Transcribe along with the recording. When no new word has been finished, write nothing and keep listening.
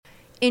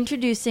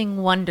Introducing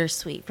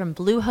Wondersuite from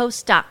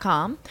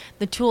Bluehost.com,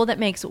 the tool that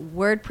makes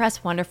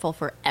WordPress wonderful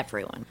for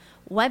everyone.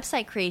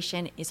 Website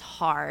creation is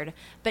hard,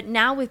 but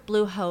now with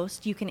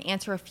Bluehost, you can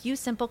answer a few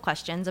simple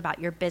questions about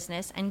your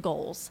business and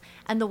goals,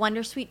 and the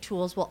Wondersuite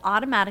tools will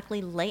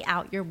automatically lay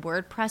out your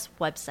WordPress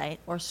website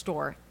or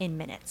store in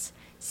minutes.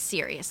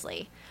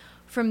 Seriously.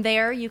 From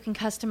there, you can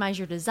customize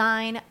your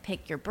design,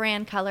 pick your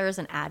brand colors,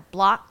 and add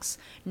blocks.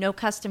 No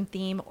custom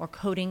theme or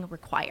coding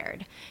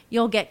required.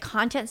 You'll get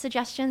content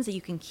suggestions that you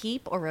can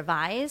keep or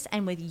revise,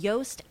 and with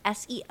Yoast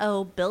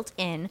SEO built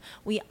in,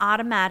 we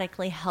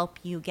automatically help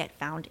you get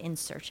found in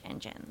search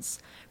engines.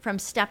 From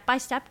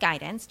step-by-step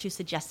guidance to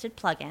suggested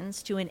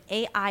plugins to an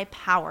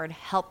AI-powered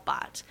help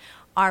bot,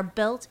 our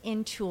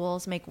built-in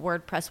tools make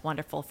WordPress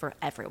wonderful for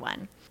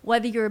everyone.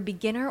 Whether you're a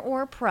beginner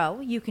or a pro,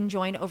 you can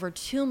join over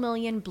 2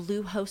 million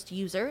Bluehost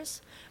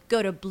users.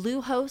 Go to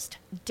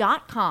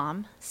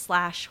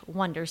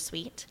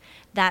bluehost.com/wondersuite.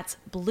 That's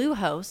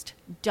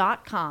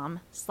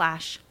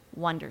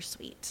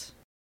bluehost.com/wondersuite.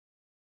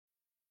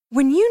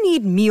 When you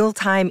need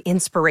mealtime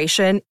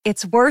inspiration,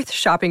 it's worth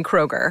shopping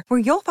Kroger, where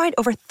you'll find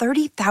over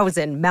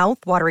 30,000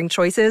 mouth-watering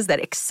choices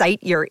that excite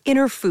your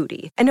inner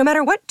foodie. And no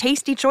matter what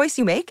tasty choice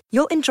you make,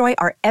 you'll enjoy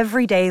our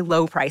everyday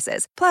low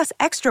prices, plus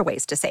extra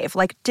ways to save,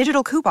 like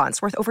digital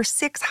coupons worth over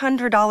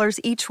 $600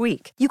 each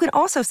week. You can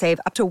also save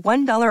up to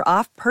 $1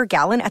 off per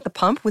gallon at the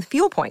pump with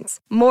fuel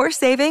points. More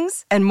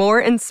savings and more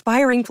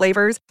inspiring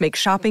flavors make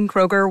shopping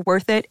Kroger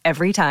worth it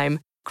every time.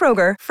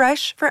 Kroger,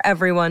 fresh for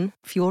everyone.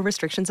 Fuel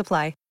restrictions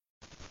apply.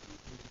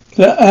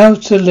 The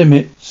Outer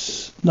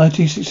Limits,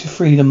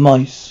 1963, the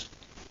mice.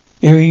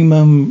 Eerie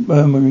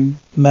murmuring,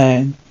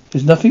 man,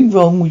 there's nothing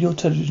wrong with your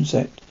television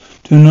set.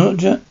 Do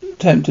not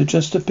attempt to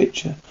adjust the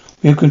picture.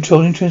 We are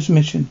controlling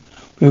transmission.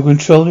 We will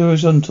control the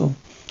horizontal.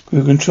 We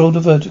will control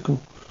the vertical.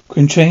 We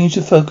can change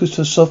the focus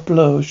to a soft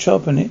blur or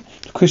sharpen it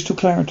to crystal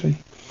clarity.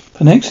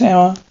 For the next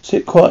hour,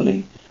 sit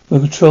quietly. We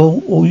will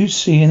control all you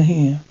see and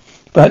hear.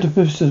 About to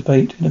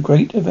participate in a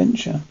great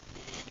adventure.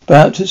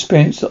 About to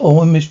experience the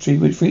awe and mystery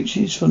which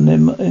reaches from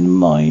in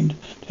mind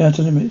to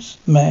outer limits.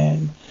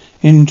 Man,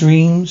 in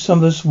dreams some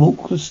of us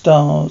walk the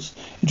stars.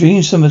 In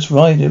dreams some of us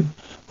ride a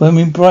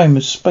whirling brine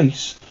of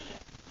space,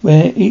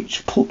 where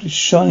each port is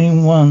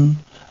shining one,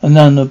 and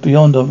none are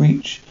beyond our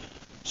reach.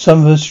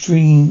 Some of us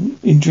dream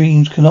in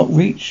dreams cannot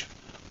reach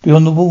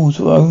beyond the walls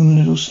of our own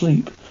little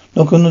sleep.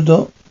 Knock on the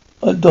door.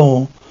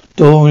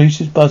 Door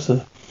releases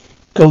buzzer.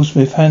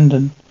 Goldsmith,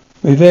 Handon.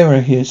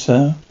 Rivera here,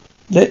 sir.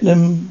 Let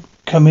them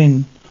come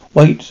in.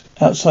 Wait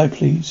outside,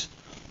 please.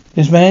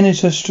 This man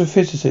is an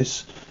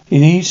astrophysicist. He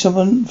needs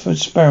someone for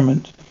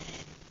experiment.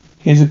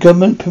 He has a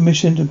government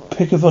permission to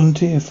pick a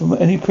volunteer from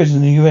any prison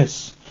in the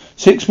U.S.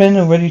 6 men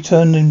already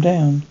turned him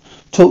down.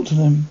 Talk to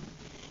them.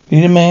 We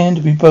need a man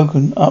to be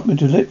broken up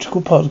into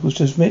electrical particles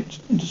to emit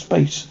into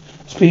space.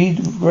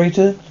 Speed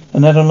greater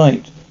than that of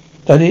light.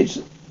 That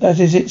is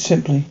it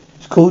simply.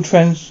 It's called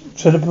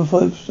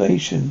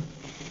teleportation.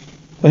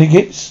 When he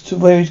gets to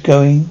where he's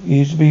going, he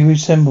is to be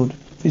reassembled.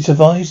 If he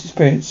survives the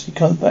experience, he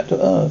comes back to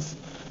Earth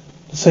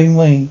the same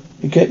way.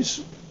 He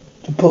gets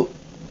to put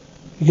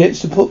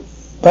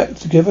back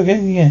together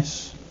again.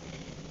 Yes,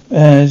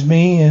 as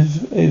me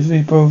as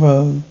the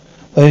Bravo.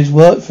 But his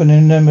work for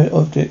inanimate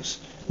objects,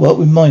 work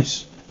with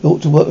mice. He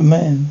ought to work with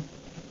man.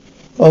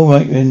 All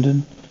right,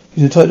 Rendon.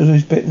 He's entitled to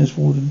his bitterness,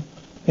 Warden.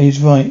 And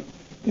he's right.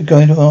 You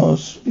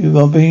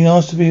are being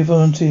asked to be a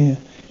volunteer.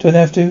 You don't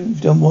have to if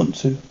you don't want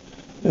to.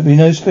 There'll be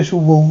no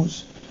special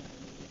rules.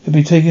 It'll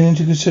be taken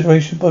into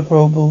consideration by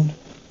parole board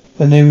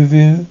when they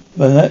review,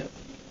 but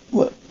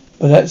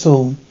that's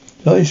all.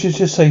 Not interested,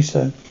 just say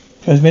so.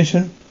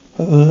 Transmission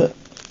will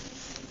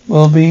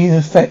be in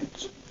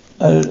effect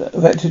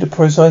at a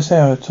precise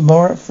hour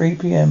tomorrow at 3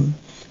 p.m.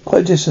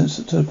 Quite a distance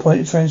to the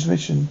point of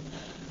transmission,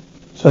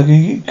 so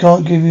I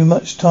can't give you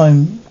much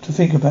time to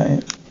think about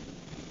it.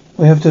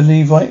 We have to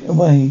leave right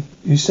away.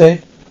 You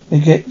said he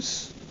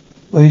gets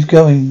where he's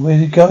going. Where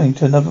is he going?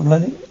 To another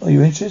planet? Are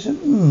you interested?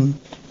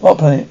 What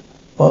planet?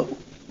 What?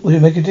 Will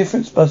it make a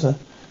difference, Buzzer?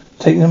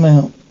 Take them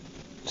out.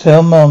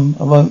 Tell Mum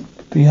I won't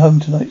be home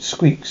tonight.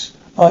 Squeaks.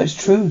 It's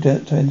true,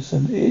 Dr.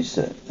 Anderson. It is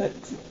that.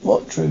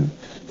 What true?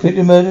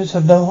 Frequent murders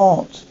have no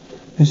heart.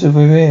 Mr.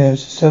 Rivera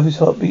has a selfish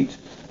heartbeat.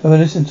 Ever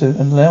listen to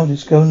and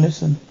loudest? Go and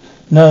listen.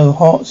 No,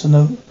 hearts are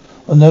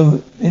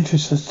no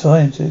interest for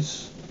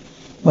scientists.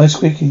 My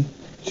squeaking.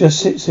 He just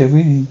sits there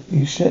reading.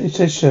 It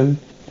says so.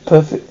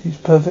 He's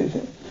perfect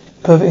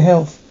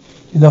health.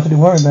 There's nothing to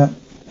worry about.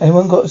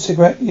 Anyone got a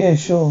cigarette? Yeah,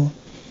 sure.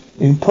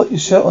 You can put your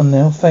shirt on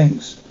now,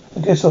 thanks. I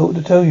guess I ought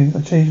to tell you,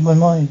 I changed my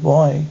mind.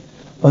 Why?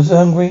 I was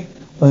hungry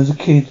when I was a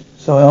kid,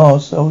 so I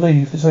asked the old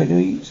lady for something to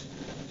eat.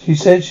 She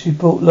said she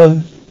brought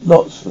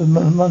lots of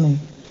money.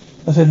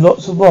 I said,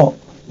 lots of what?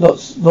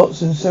 Lots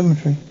in the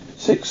cemetery.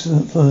 6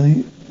 for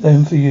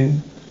them for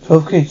you.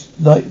 12 kids,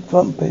 like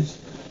trumpets.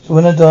 So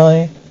when I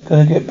die, can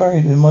I get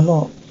buried in my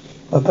lot?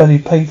 I barely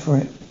paid for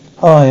it.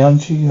 Hi, I'm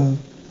Chico.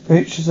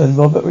 Richardson,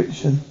 Robert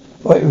Richardson.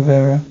 Right,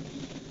 Rivera.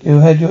 You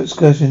had your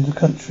excursion to the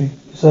country.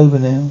 It's over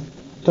now.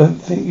 Don't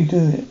think you do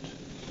it.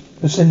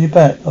 We'll send you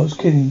back. I was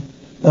kidding.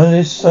 None of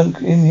this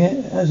sunk in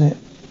yet, has it?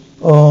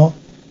 Or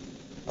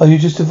are you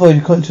just devoid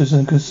of conscience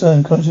and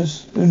concern?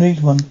 Conscious? Who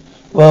needs one?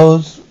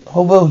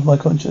 Whole world's my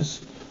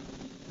conscience.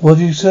 What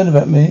are you concerned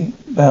about me?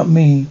 I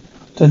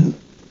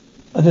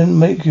didn't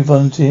make you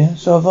volunteer,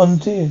 so I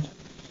volunteered.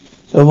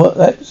 So what?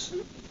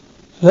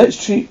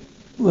 Let's treat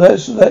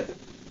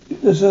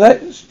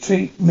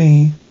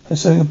me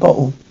as something a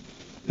bottle.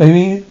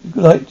 Maybe you'd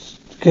like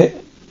to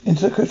get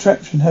into the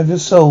contraption, have your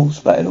soul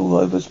splattered all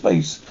over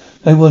space.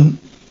 They wouldn't.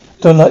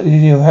 Don't like the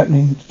idea of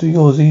happening to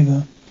yours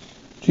either.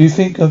 Do you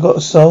think I've got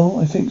a soul?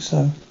 I think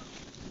so.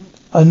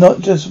 I'm not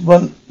just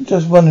one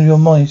of your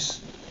mice.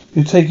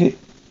 You take it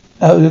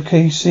out of your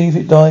cage, see if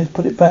it dies,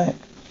 put it back.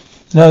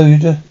 No,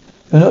 you're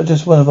not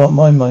just one of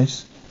my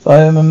mice. If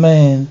I am a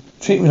man,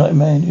 treat me like a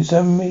man. You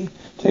examine me,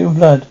 take my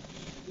blood.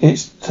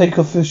 It's take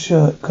off your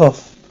shirt,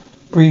 cough,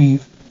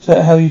 breathe. Is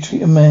that how you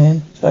treat a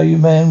man? Is that how you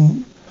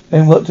men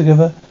work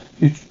together?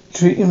 You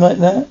treat him like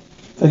that?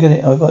 Forget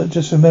it, I've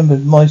just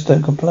remembered mice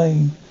don't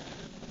complain.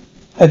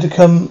 Had to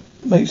come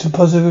make some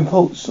positive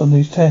reports on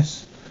these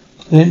tests.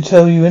 I didn't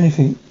tell you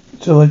anything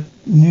till I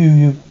knew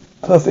you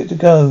were perfect to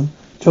go.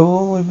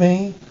 Trouble with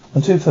me?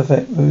 I'm too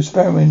perfect. We were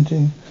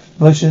experimenting.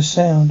 Motion and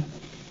sound.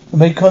 I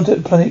made contact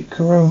with planet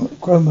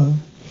Chromo.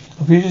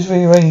 Computers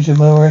rearranged the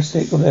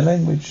moralistic of their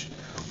language.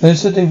 When they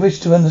said they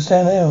wished to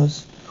understand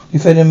ours, we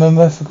fed them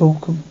mathematical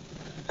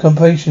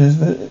compilation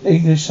of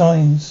English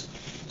signs.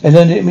 They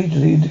learned it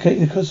immediately,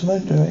 indicating the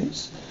cosmometer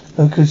rates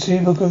of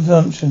conceivable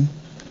consumption.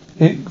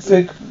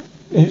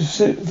 Its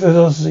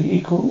velocity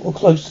equal or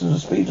close to the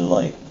speed of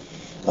light.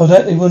 Of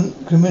that they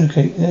wouldn't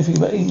communicate anything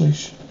but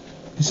English.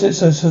 It said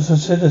so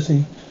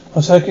facility.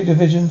 Our psychic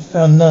division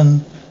found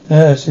none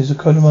analysis of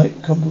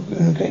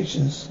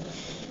communications.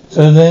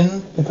 So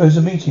then they posed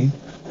a meeting.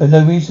 They had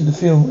no reason to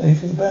feel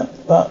anything but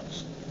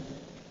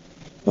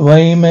the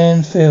way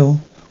men feel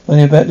when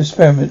they're about to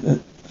experiment the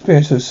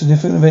experience of a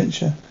significant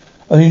adventure.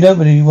 Only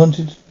nobody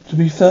wanted to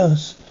be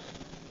first.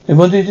 They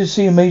wanted to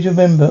see a major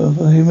member of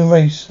the human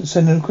race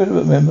send an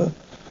equivalent member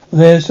of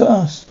theirs to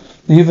us.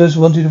 Neither of us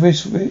wanted to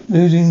risk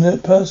losing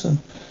that person.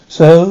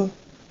 So,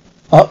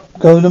 up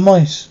go the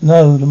mice.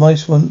 No, the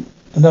mice weren't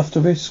enough to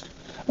risk.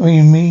 I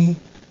mean, me.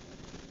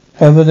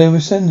 However, they were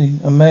sending.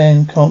 A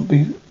man can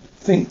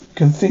think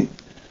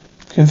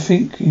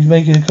he's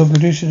making a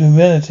contribution to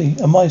humanity.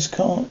 A mouse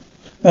can't.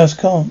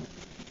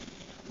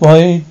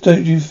 Why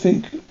don't you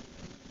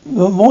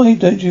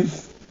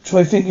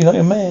try thinking like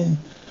a man?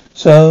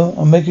 So,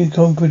 I'm making a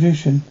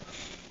contribution.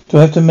 Do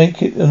I have to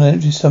make it on an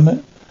empty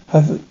stomach?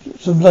 Have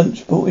some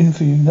lunch brought in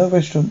for you. No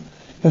restaurant.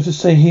 You have to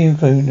stay here,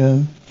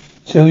 Bruno.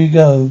 Till you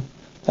go.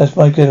 That's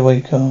my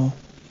getaway car.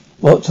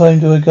 What time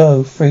do I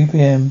go? 3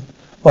 p.m.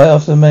 Right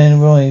after the man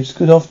arrives.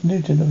 Good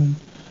afternoon, gentlemen.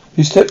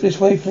 You step this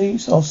way,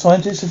 please. Our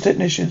scientists and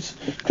technicians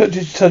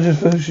conducted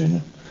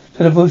television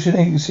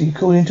agency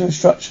according to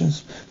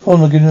instructions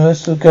from the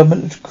Universal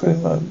Government of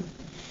Cremo.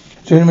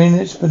 Genuine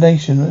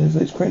explanation of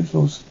its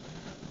principles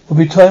will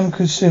be time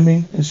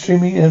consuming,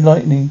 extremely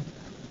enlightening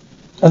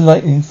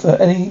for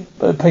any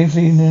but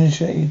painfully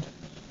initiated.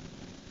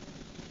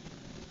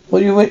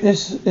 What you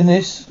witness in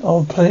this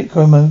our planet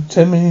Chromo,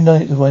 10 million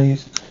light away,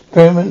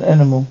 experiment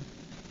animal.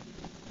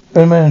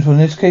 In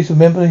this case, a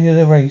member of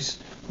the race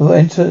will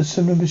enter a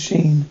similar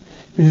machine,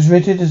 which is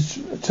transmitted as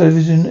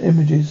television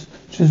images,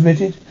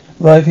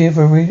 arrive here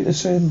for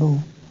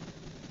reassemble.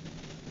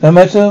 No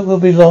matter will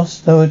be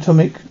lost, no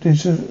atomic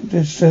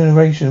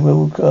disintegration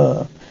will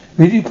occur.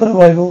 Immediately upon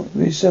arrival,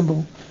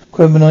 reassemble,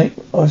 chromonite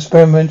or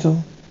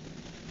experimental.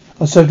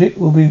 Our subject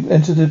will be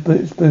entered the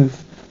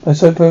booth by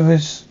so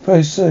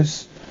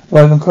process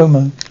arrive on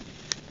Chromo.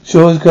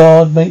 Shaw's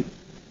guard made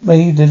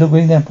little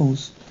green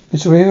apples.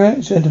 Mr. Rira,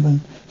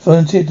 gentlemen,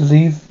 volunteered to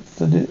leave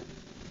for the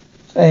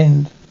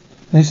end.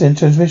 This end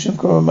transmission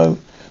Chromo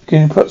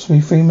beginning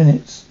approximately 3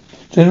 minutes.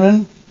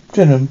 Gentlemen,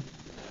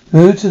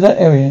 move to that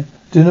area.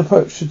 Do not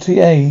approach the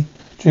TA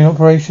during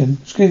operation.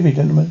 Excuse me,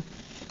 gentlemen.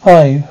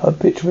 Hi,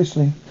 pitch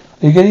whistling.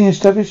 Are you getting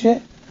established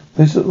yet?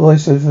 Whistle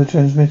voice over the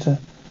transmitter.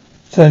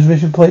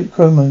 Transmission point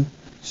Chromo.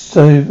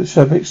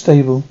 Subject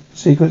stable.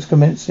 Sequence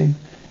commencing.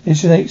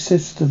 Initiate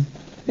system.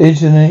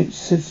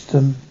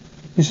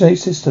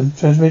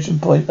 Transmission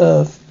point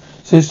Earth.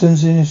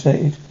 Systems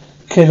initiated.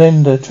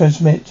 Calendar.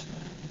 Transmit.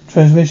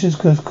 Transmissions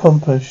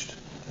accomplished.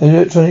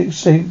 Electronic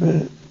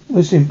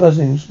whistling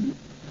buzzing.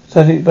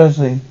 Static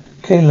buzzing.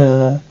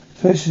 Calendar.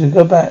 Transmission.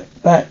 Go back.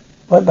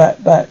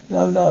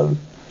 No,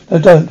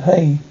 don't.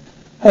 Hey,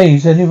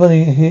 is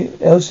anybody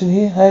else in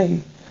here?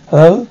 Hey.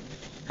 Hello?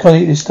 Can't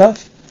eat this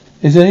stuff?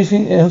 Is there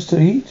anything else to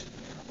eat?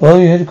 Well,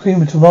 you had a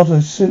cream of tomato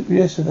soup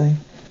yesterday.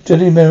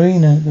 Jelly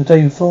marina the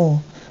day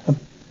before. A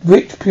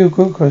rich pure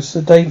glucose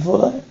the day before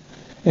that.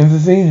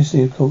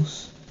 Intravenously, of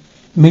course.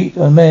 Meat.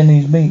 A man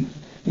needs meat.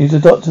 Needs a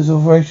doctor's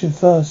operation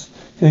first.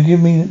 Can you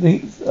give me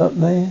meat up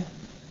there?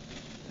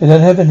 They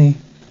don't have any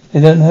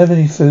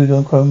food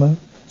on Chromo.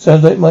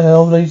 Sounds like my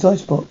old lady's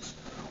icebox.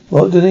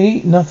 What do they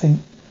eat?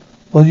 Nothing.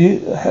 Well,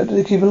 how do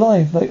they keep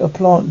alive? Like a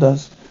plant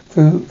does.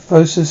 Through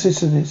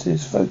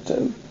photosynthesis.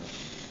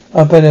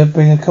 I better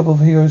bring a couple of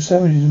hero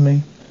sandwiches with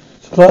me.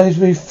 Supplies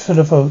be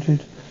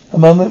teleported. The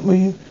moment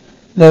we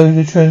know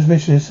the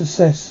transmission is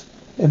success,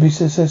 it'll be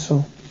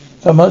successful.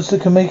 If a monster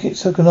can make it,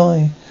 so can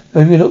I.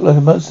 Maybe you look like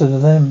a monster to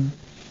them.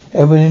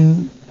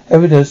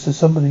 Every does to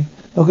somebody.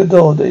 Knock at the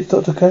door. It's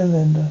Dr.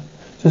 Calendar.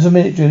 Just a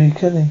minute, Julie.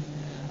 Kelly.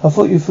 I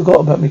thought you forgot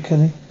about me,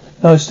 Kelly.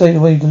 No, I stayed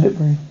away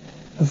deliberately.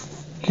 I'll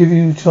give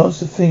you a chance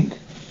to think.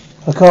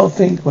 I can't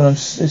think when I'm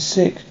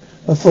sick.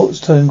 My thoughts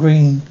turn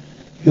green.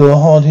 You're a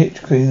hard hit,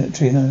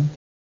 Trino.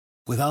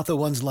 Without the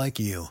ones like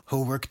you,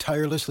 who work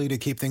tirelessly to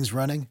keep things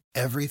running,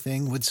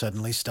 everything would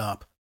suddenly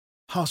stop.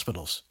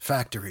 Hospitals,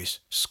 factories,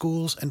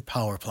 schools, and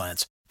power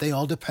plants, they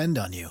all depend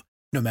on you.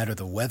 No matter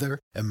the weather,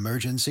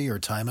 emergency, or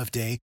time of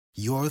day,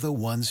 you're the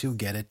ones who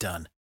get it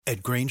done.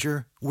 At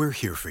Grainger, we're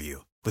here for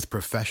you with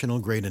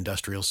professional-grade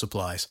industrial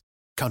supplies.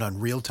 Count on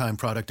real-time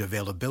product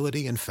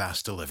availability and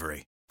fast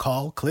delivery.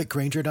 Call, click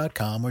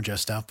Grainger.com, or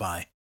just stop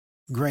by.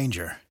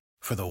 Grainger,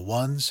 for the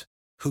ones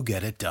who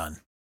get it done.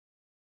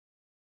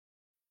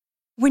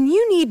 When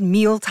you need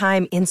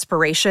mealtime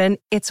inspiration,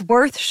 it's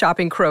worth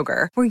shopping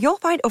Kroger, where you'll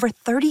find over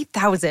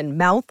 30,000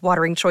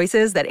 mouth-watering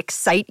choices that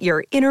excite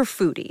your inner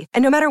foodie.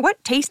 And no matter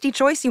what tasty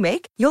choice you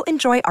make, you'll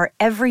enjoy our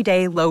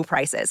everyday low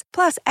prices,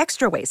 plus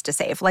extra ways to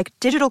save, like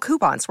digital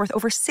coupons worth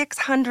over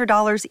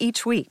 $600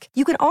 each week.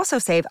 You can also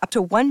save up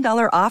to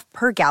 $1 off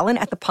per gallon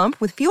at the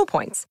pump with fuel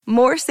points.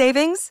 More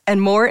savings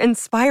and more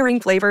inspiring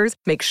flavors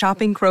make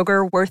shopping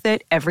Kroger worth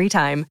it every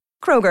time.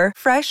 Kroger,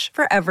 fresh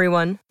for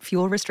everyone.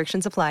 Fuel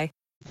restrictions apply.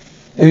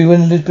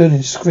 Everyone in this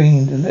building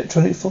screamed.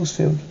 Electronic force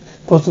field.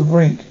 Bottle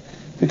brink.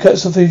 If it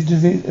cuts off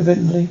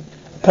eventually,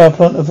 power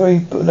plant, a very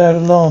loud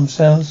alarm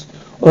sounds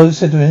all over the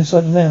center,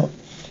 inside and out.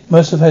 You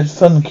must have had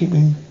fun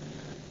keeping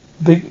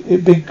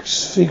big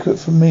secret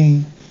from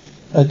me.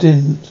 I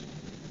didn't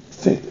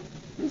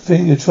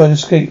think you'd try to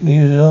escape,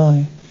 neither did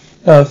I.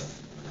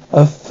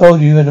 I've told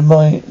you had a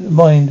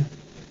mind.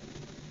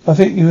 I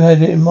think you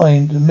had it in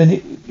mind the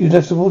minute you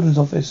left the warden's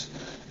office.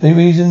 The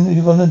reason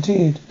you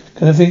volunteered.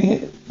 Can I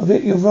think of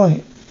it? You're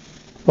right.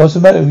 What's the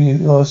matter with you?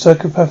 You're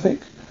psychopathic.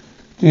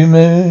 Do you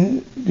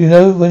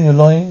know when you're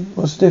lying?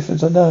 What's the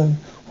difference? I know.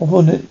 What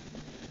wouldn't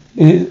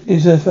it?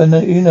 Is if I know,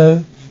 you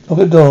know. Knock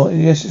at the door.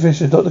 Yes, it's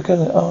Richard. Dr.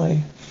 Keller.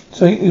 Aye.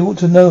 Something you ought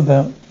to know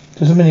about.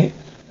 Just a minute.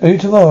 Maybe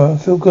tomorrow. I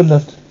feel good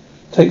enough to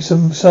take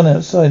some sun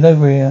outside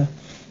over here.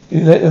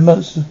 You let the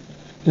monster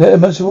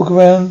walk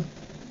around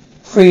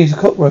free as a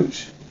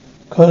cockroach.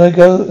 Can't I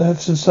go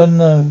have some sun?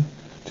 No.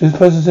 To the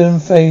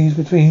positive phase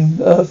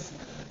between Earth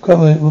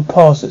Cromwell will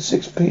pass at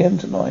 6 p.m.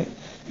 tonight.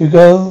 You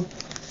go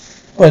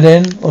by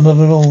then, or not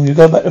at all. You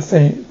go back to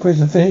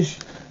prison, finish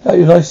out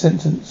your life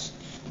sentence.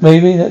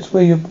 Maybe that's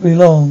where you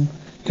belong.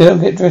 Get up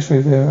and get dressed,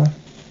 Rivera.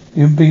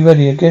 You'll be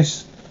ready, I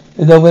guess.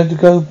 There's nowhere to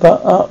go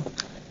but up.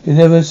 You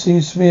never see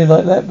a smear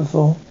like that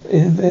before.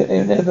 You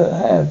never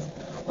have.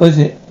 What is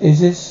it? Is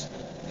this?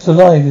 It's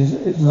alive. Is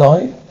it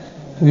alive?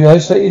 Have you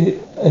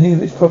isolated any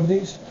of its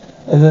properties?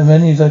 As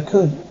many as I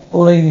could.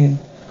 All alien.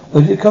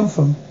 Where did it come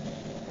from?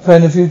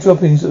 Found a few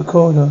droppings at the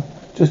corridor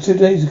just 2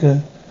 days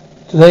ago.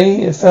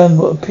 Today I found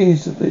what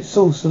appears to be its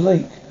source, a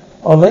lake.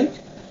 Our lake?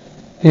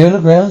 Here on the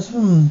grounds?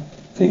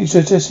 Think it's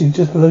suggesting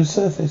just below the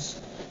surface.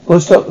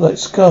 Washed up like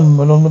scum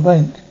along the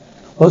bank.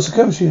 What's the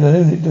chemistry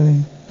unit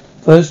doing?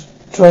 First,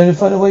 trying to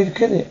find a way to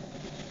kill it.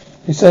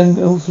 It sounds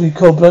awfully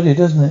cold-blooded,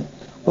 doesn't it?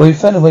 Well, we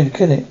found a way to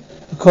kill it.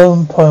 A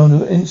compound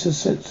of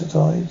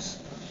insecticides.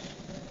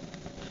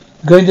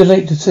 Going to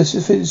lake to test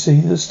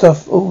efficiency. The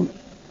stuff,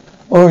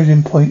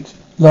 origin point.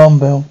 Alarm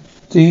bell.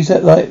 These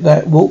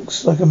that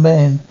walks like a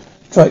man,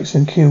 strikes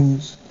and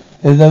kills.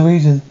 There's no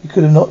reason you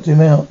could have knocked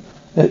him out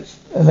and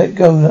let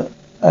go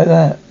at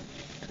that.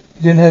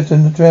 You didn't have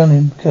to drown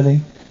him, Kelly.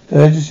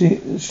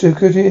 The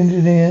security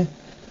engineer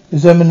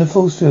examined the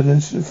force field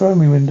and the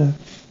infirmary window.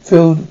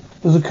 Field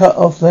was a cut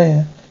off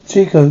there.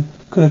 Chico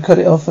could have cut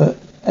it off at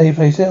any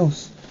place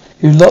else.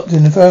 He was locked in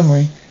the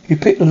infirmary. He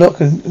picked the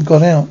lock and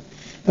got out.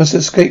 Must have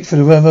escaped through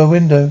the remote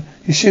window.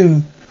 His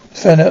shoe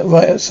was found out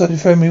right outside the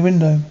infirmary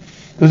window.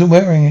 He wasn't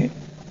wearing it,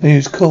 but he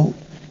was caught.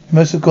 He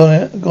must have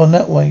gone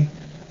that way,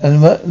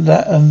 and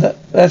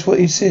that's what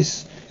he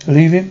insists. You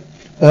believe him?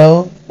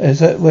 Well, is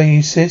that way he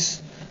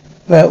insists?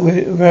 Without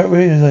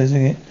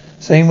realizing it,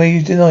 same way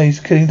you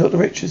denied killing Dr.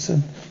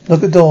 Richardson. Knock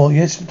at the door.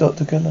 Yes,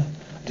 Dr. Keller.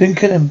 Didn't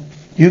kill him.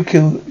 You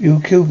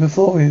killed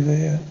before we were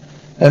here.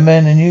 That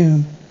man I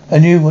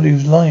knew what he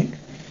was like.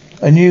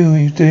 I knew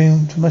he was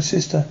doing to my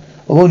sister.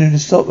 I wanted him to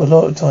stop a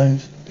lot of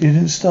times, but he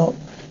didn't stop.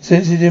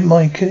 Since he didn't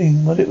mind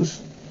killing, but it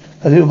was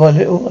little by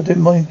little, I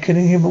didn't mind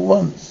killing him at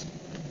once.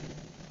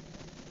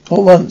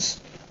 All once.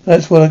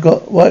 That's why I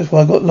got life.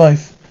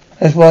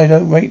 That's why I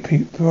don't rate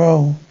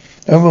parole.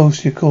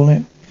 Rules, you call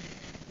it.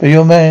 But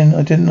you're a man,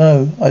 I didn't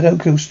know. I don't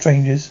kill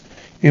strangers.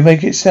 You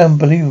make it sound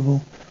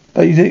believable.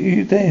 But you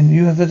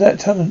have that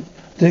talent.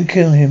 I didn't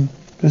kill him.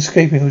 He was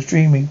escaping, I was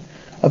dreaming.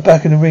 I'm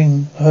back in the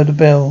ring. I heard a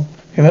bell.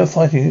 Came out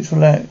fighting. It's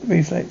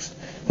reflex.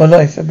 My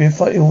life. I've been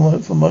fighting all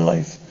for my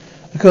life.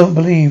 I couldn't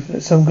believe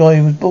that some guy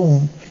who was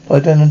born lie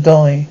down and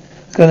die.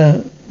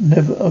 I'm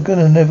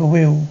gonna never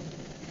will.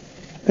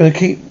 Gotta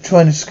keep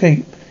trying to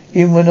escape.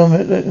 Even when I'm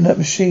in that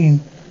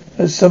machine,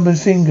 that's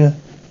someone's finger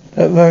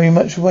that very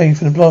much away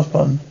from the blast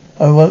button.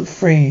 I want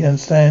free,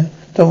 understand?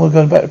 Don't want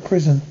to go back to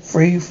prison.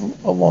 Free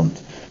I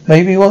want.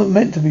 Maybe you weren't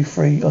meant to be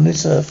free on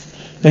this earth.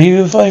 Maybe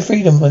you will find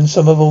freedom in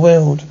some other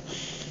world.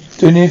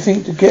 Doing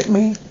anything to get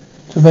me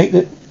to make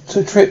the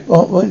trip,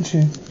 won't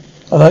you?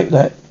 I like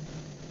that.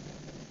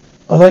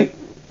 I like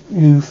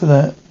you for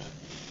that.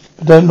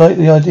 But don't like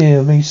the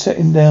idea of me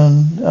sitting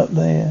down up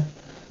there.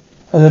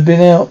 I've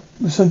been out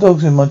with some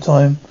dogs in my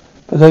time,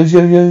 but those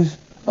yo-yos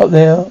up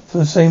there for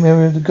the same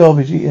area of the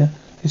garbage eater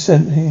is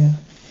sent here.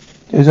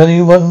 There's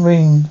only one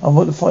ring I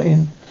want to fight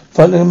in.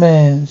 Fight like a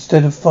man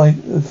instead of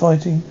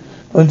fighting.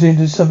 Wanting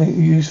to do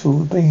something useful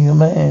with being a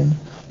man.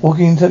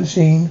 Walking into the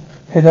machine,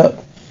 head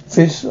up,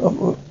 fist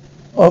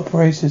up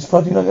races,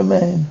 fighting like a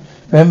man.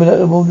 Remember that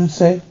the woman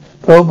said?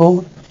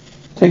 Parole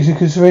takes into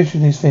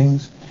consideration these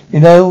things. You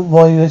know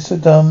why they're so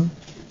dumb?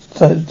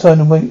 Time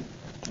to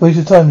waste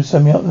of time to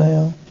send me up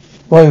now.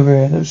 Why over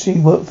here? The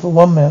machine worked for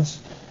one mouse.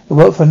 It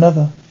worked for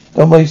another.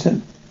 Don't waste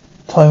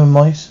time on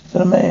mice. It's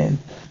a man.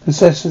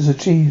 Success has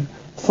achieved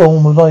the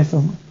form of life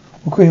of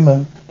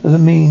Cremo.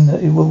 Doesn't mean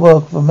that it will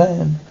work for a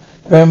man.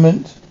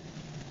 Experiment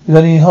is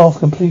only half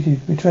completed.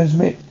 We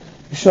transmit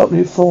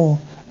sharply at 4.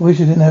 I wish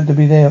I didn't have to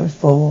be there at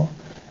 4.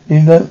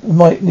 You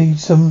might need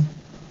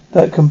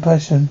that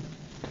compassion.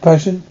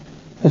 Compassion?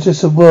 That's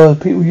just a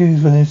word people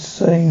use when they're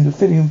saying they're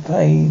feeling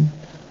pain.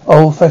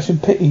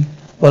 Old-fashioned pity.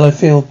 Well, I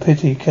feel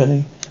pity,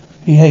 Kelly.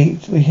 We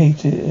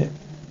hated it.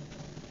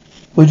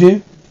 Would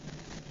you?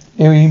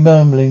 Eerie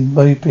mumbling,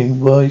 vaping,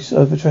 voice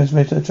over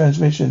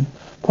transmission.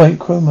 Point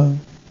Chromo.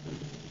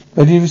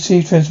 Ready to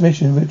receive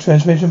transmission with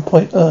transmission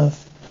point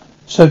Earth.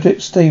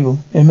 Subject stable.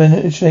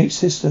 Eliminate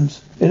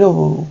systems.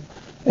 Inaudible.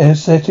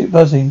 Anesthetic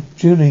buzzing.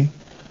 Julie.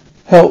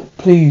 Help,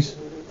 please.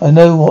 I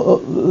know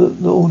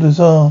what the orders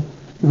are.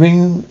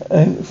 Ring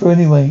for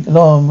anyway.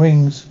 Alarm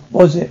rings.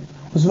 What's it?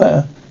 What's the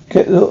matter?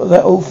 Get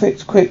that all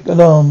fixed quick.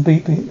 Alarm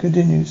beeping.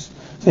 Continues.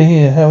 Say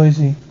here, how is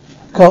he?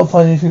 I can't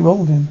find anything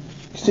wrong with him.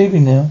 He's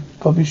sleeping now.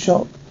 Probably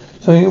shocked.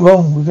 Something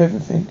wrong with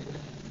everything.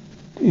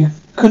 You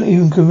couldn't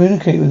even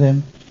communicate with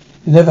him.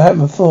 It never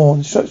happened before. The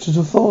instructions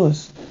were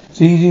flawless.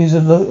 As easy as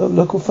a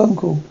local phone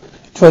call.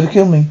 He tried to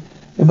kill me.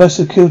 It must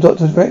have killed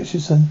Dr.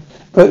 Richardson.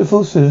 Broke the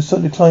force field and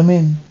started to climb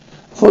in.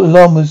 I thought the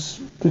alarm was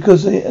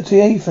because of the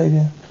TA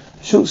failure.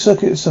 A short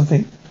circuit or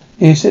something.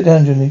 Here, sit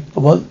down, Julie. I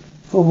want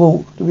for a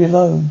walk to be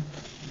alone.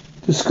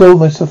 To scold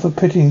myself for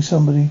pitying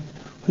somebody.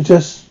 For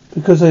just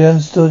because I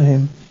understood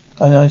him.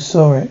 And I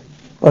saw it.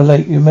 By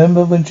late, you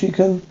remember when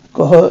Chico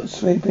got hurt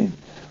sleeping?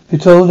 We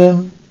told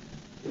them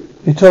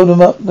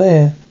up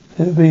there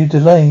would be a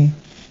delay.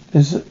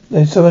 There's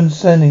some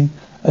understanding.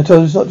 I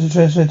told us not to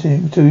transmit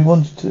him until we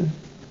wanted to.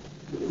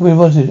 We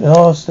wanted. I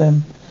asked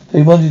them.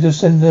 They wanted to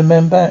send their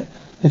men back.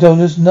 They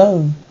told us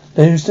no.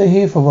 Let him stay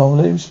here for a while.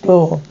 Let him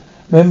explore.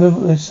 Remember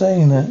they're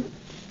saying that.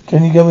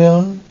 Can you go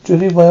on,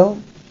 Julie? Well,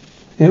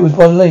 it was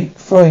by the lake,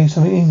 throwing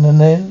something in, and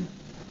then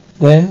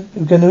it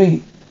was going to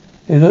eat.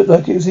 It looked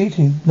like it was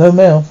eating. No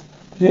mouth.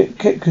 But it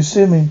kept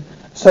consuming.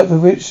 Stuff for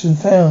Richardson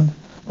found.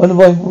 Wonder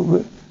why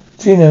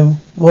Gino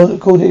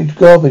called it a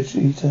garbage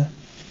eater.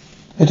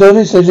 I told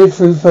us they live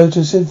through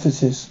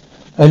photosynthesis.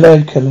 I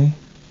lied, Kelly.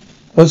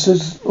 What's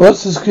the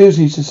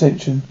security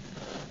section?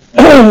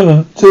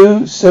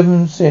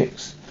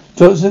 276.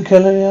 Johnson,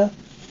 Kelly,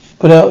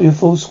 put out your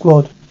full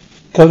squad.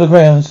 Cover the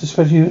grounds,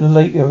 especially in the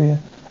lake area,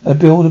 and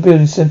build a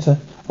building center.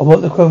 I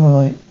want the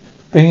chromite.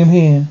 Bring him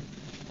here.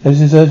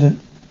 This is urgent.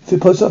 If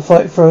it puts up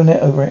fight, throw a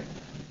net over it.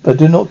 But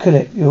do not kill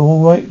it. You're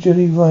all right,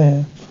 Julie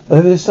Ryan.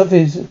 Whatever this stuff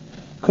is,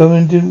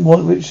 Coleman didn't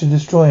want Rich to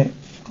destroy it.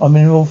 I'm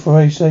in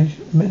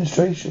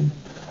administration.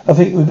 I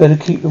think we'd better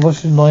keep the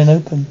Washington line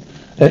open.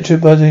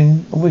 Electric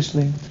buzzing and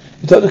whistling.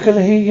 Is Dr.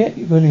 Keller here yet,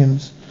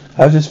 Williams?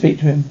 I have to speak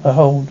to him. I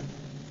hold.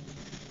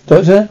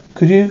 Doctor,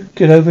 could you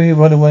get over here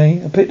right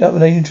away? I picked up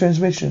an alien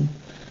transmission.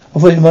 I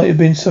thought it might have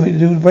been something to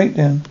do with the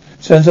breakdown.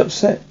 Sounds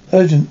upset.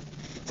 Urgent.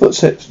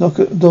 Footsteps. Knock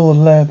at the door of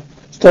the lab.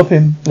 Stop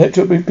him.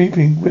 Electric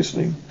beeping,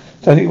 whistling.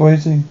 Static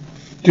rising.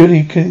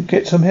 Julie, can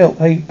get some help.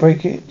 Hey,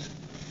 break it.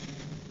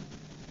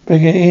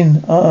 Break it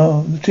in.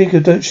 The Chico,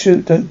 don't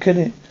shoot. Don't kill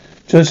it.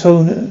 Just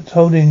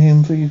holding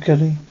him for you,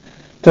 Kelly.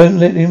 Don't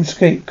let him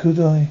escape, could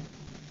I?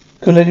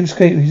 Couldn't let him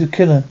escape. He's a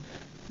killer.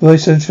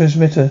 Voice and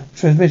transmitter.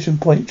 Transmission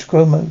point.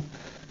 Chromo.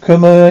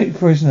 Chromo 8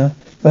 prisoner.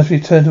 Must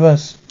return to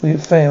us. We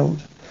have failed.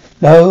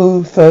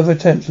 No further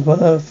attempts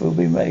upon Earth will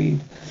be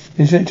made.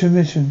 His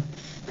intermission.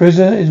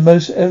 Prisoner is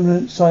most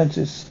eminent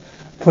scientist.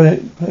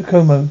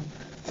 Chromo.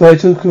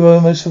 Vital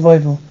Chromo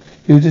survival.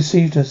 You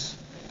deceived us.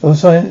 Your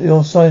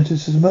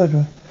scientist is a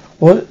murderer.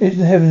 What in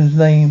heaven's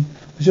name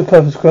was your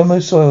purpose? Chromo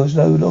soils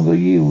no longer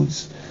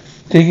yields.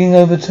 Digging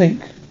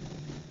overtake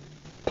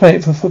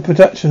planet for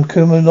production of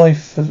Chromo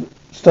life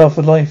staff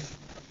for life.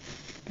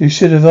 You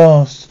should have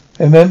asked.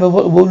 Remember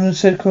what the woman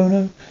said,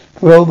 Chrono?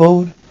 Parole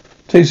board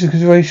takes into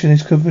consideration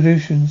his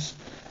contributions.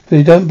 If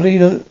they don't bleed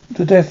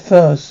to death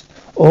first,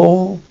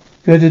 all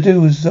you had to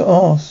do was to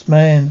ask.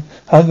 Man,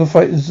 hunger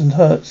frightens and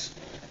hurts.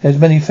 It has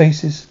many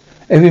faces.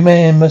 Every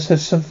man must have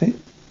something.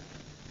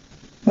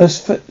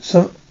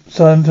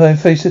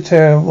 Sometimes face the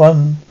terror of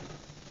one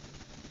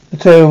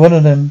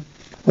of them.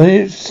 When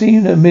it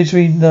seemed a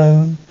misery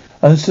known,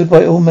 understood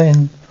by all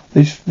men,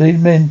 which lead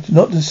men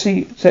not to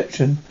see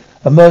exception,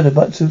 a murder,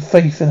 but to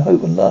faith and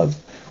hope and love.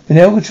 We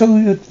now control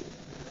your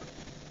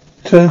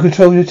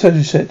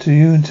treasure set to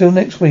you until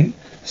next week,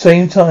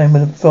 same time,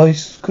 when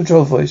the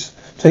control voice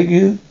take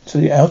you to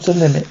the outer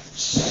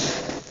limits.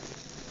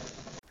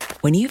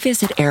 When you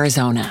visit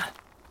Arizona,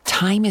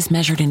 time is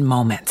measured in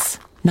moments,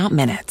 not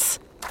minutes.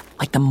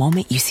 Like the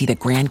moment you see the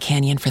Grand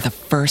Canyon for the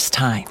first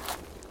time.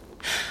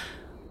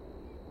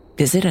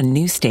 Visit a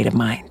new state of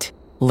mind.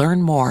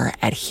 Learn more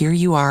at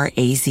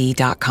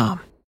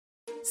hereyouareaz.com.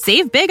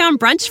 Save big on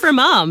brunch for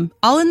mom,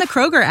 all in the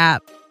Kroger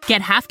app.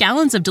 Get half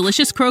gallons of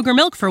delicious Kroger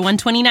milk for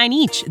 $1.29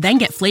 each. Then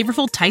get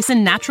flavorful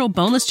Tyson natural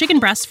boneless chicken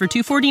breasts for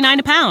 $2.49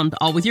 a pound,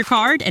 all with your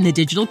card and a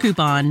digital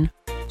coupon.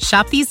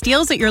 Shop these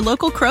deals at your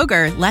local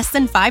Kroger, less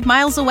than 5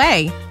 miles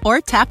away. Or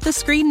tap the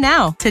screen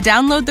now to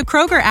download the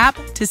Kroger app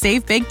to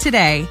save big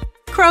today.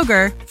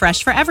 Kroger,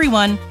 fresh for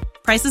everyone.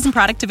 Prices and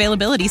product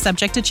availability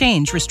subject to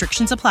change.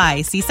 Restrictions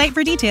apply. See site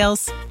for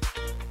details.